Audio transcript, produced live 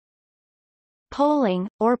Polling,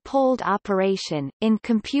 or polled operation, in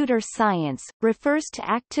computer science, refers to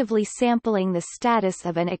actively sampling the status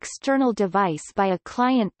of an external device by a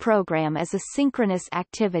client program as a synchronous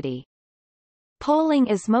activity. Polling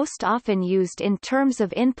is most often used in terms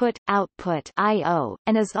of input-output I/O,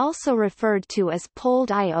 and is also referred to as polled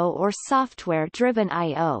I/O or software-driven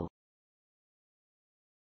I/O.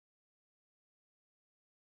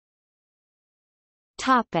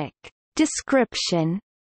 Topic. Description.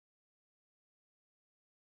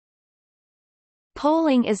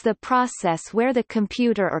 Polling is the process where the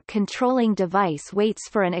computer or controlling device waits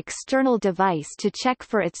for an external device to check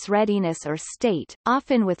for its readiness or state,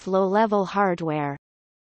 often with low-level hardware.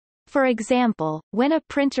 For example, when a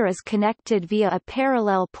printer is connected via a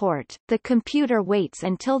parallel port, the computer waits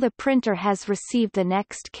until the printer has received the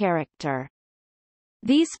next character.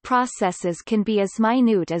 These processes can be as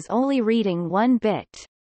minute as only reading one bit.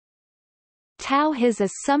 Tau-his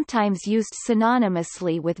is sometimes used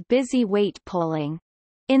synonymously with busy wait polling.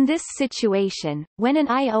 In this situation, when an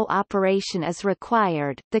I/O operation is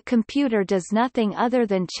required, the computer does nothing other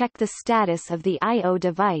than check the status of the I/O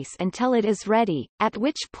device until it is ready, at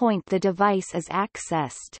which point the device is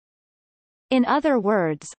accessed. In other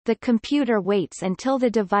words, the computer waits until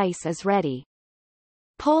the device is ready.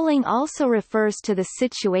 Polling also refers to the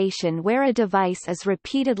situation where a device is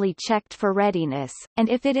repeatedly checked for readiness, and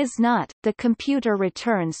if it is not, the computer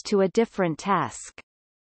returns to a different task.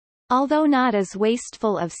 Although not as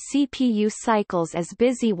wasteful of CPU cycles as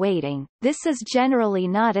busy waiting, this is generally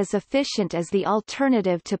not as efficient as the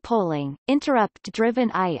alternative to polling,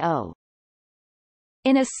 interrupt-driven I/O.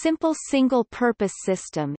 In a simple single-purpose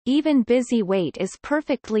system, even busy wait is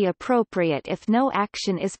perfectly appropriate if no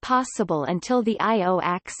action is possible until the I/O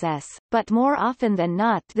access, but more often than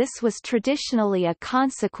not this was traditionally a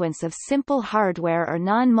consequence of simple hardware or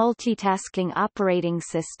non-multitasking operating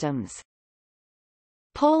systems.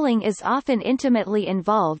 Polling is often intimately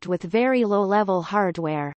involved with very low-level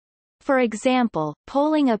hardware. For example,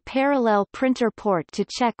 polling a parallel printer port to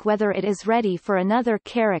check whether it is ready for another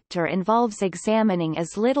character involves examining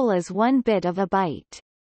as little as one bit of a byte.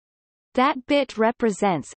 That bit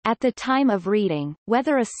represents, at the time of reading,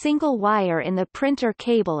 whether a single wire in the printer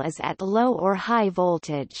cable is at low or high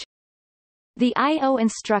voltage. The I/O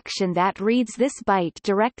instruction that reads this byte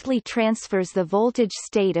directly transfers the voltage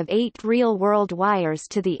state of 8 real-world wires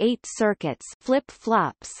to the 8 circuits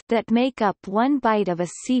flip-flops that make up 1 byte of a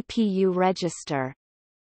CPU register.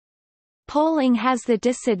 Polling has the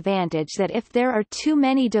disadvantage that if there are too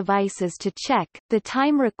many devices to check, the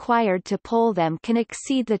time required to poll them can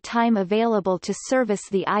exceed the time available to service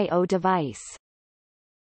the I/O device.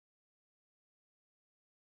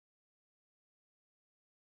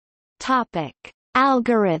 Topic.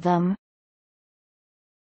 Algorithm.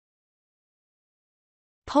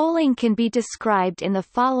 Polling can be described in the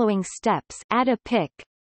following steps. Add a pick.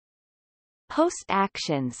 Host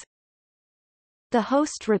actions. The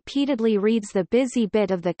host repeatedly reads the busy bit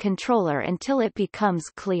of the controller until it becomes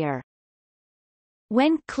clear.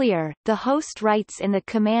 When clear, the host writes in the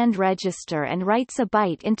command register and writes a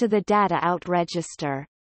byte into the data out register.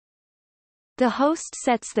 The host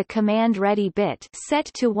sets the command ready bit set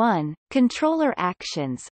to 1, controller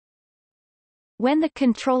actions. When the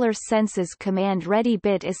controller senses command ready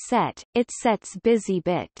bit is set, it sets busy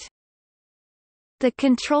bit. The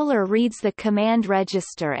controller reads the command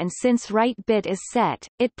register and since write bit is set,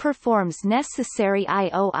 it performs necessary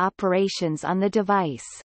I/O operations on the device.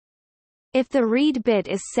 If the read bit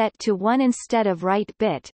is set to 1 instead of write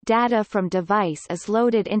bit, data from device is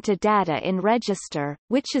loaded into data in register,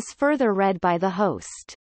 which is further read by the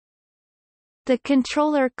host. The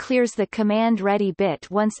controller clears the command ready bit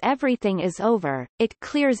once everything is over. It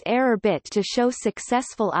clears error bit to show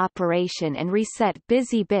successful operation and reset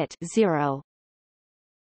busy bit 0.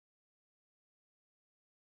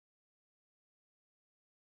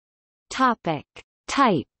 Topic: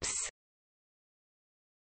 Types.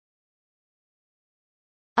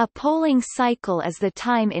 A polling cycle is the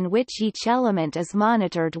time in which each element is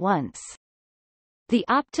monitored once. The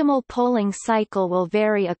optimal polling cycle will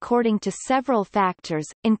vary according to several factors,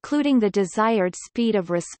 including the desired speed of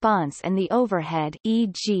response and the overhead,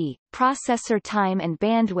 e.g., processor time and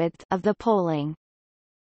bandwidth, of the polling.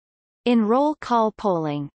 In roll call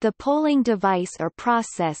polling, the polling device or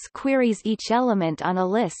process queries each element on a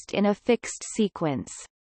list in a fixed sequence.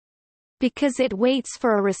 Because it waits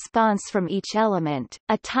for a response from each element,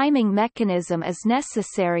 a timing mechanism is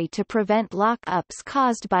necessary to prevent lock-ups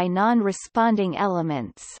caused by non-responding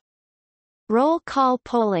elements. Roll call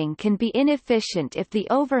polling can be inefficient if the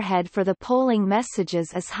overhead for the polling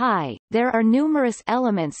messages is high. There are numerous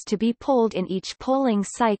elements to be polled in each polling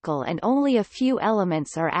cycle and only a few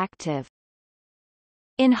elements are active.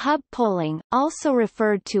 In hub polling, also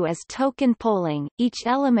referred to as token polling, each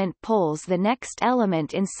element polls the next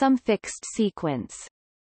element in some fixed sequence.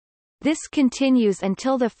 This continues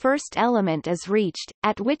until the first element is reached,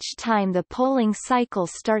 at which time the polling cycle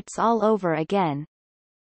starts all over again.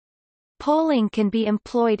 Polling can be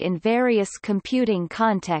employed in various computing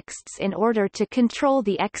contexts in order to control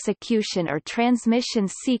the execution or transmission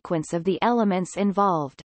sequence of the elements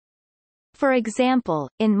involved. For example,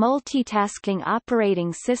 in multitasking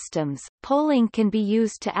operating systems, polling can be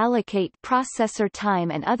used to allocate processor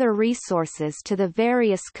time and other resources to the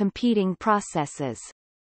various competing processes.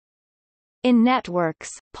 In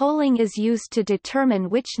networks, polling is used to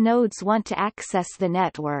determine which nodes want to access the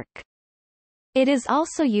network. It is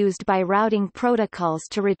also used by routing protocols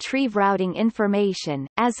to retrieve routing information,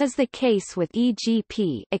 as is the case with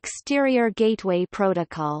EGP, Exterior Gateway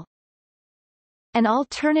Protocol. An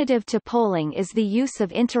alternative to polling is the use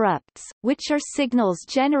of interrupts, which are signals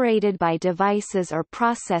generated by devices or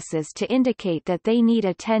processes to indicate that they need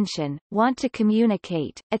attention, want to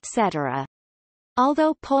communicate, etc.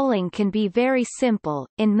 Although polling can be very simple,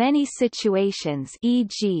 in many situations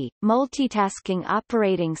e.g., multitasking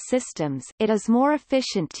operating systems, it is more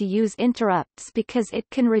efficient to use interrupts because it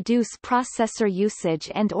can reduce processor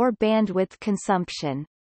usage and/or bandwidth consumption.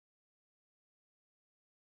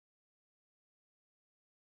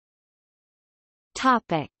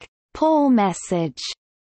 Topic: Poll message.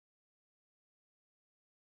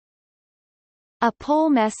 A poll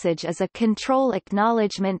message is a control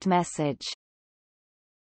acknowledgement message.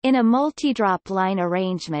 In a multi-drop line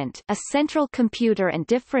arrangement, a central computer and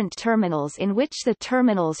different terminals in which the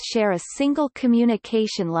terminals share a single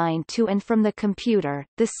communication line to and from the computer,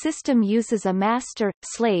 the system uses a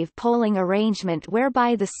master-slave polling arrangement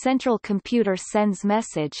whereby the central computer sends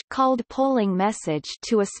message called polling message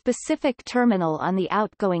to a specific terminal on the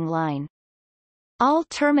outgoing line. All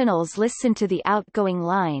terminals listen to the outgoing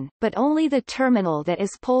line, but only the terminal that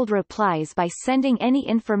is polled replies by sending any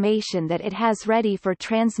information that it has ready for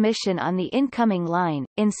transmission on the incoming line.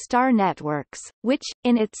 In star networks, which,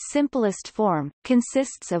 in its simplest form,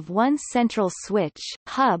 consists of one central switch,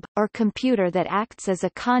 hub, or computer that acts as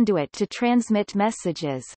a conduit to transmit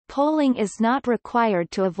messages, polling is not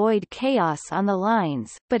required to avoid chaos on the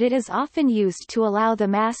lines, but it is often used to allow the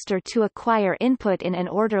master to acquire input in an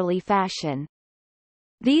orderly fashion.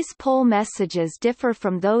 These poll messages differ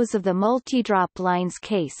from those of the multi-drop lines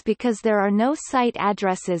case because there are no site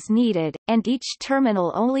addresses needed, and each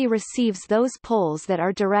terminal only receives those polls that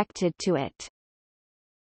are directed to it.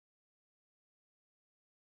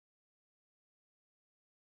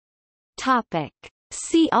 Topic.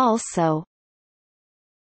 See also: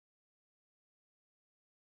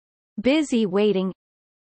 Busy waiting,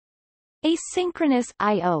 Asynchronous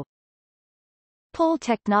I/O, Poll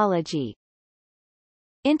technology,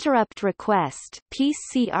 Interrupt request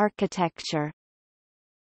PC architecture,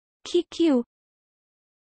 QQ,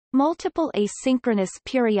 Multiple asynchronous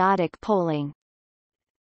periodic polling,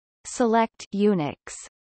 Select Unix.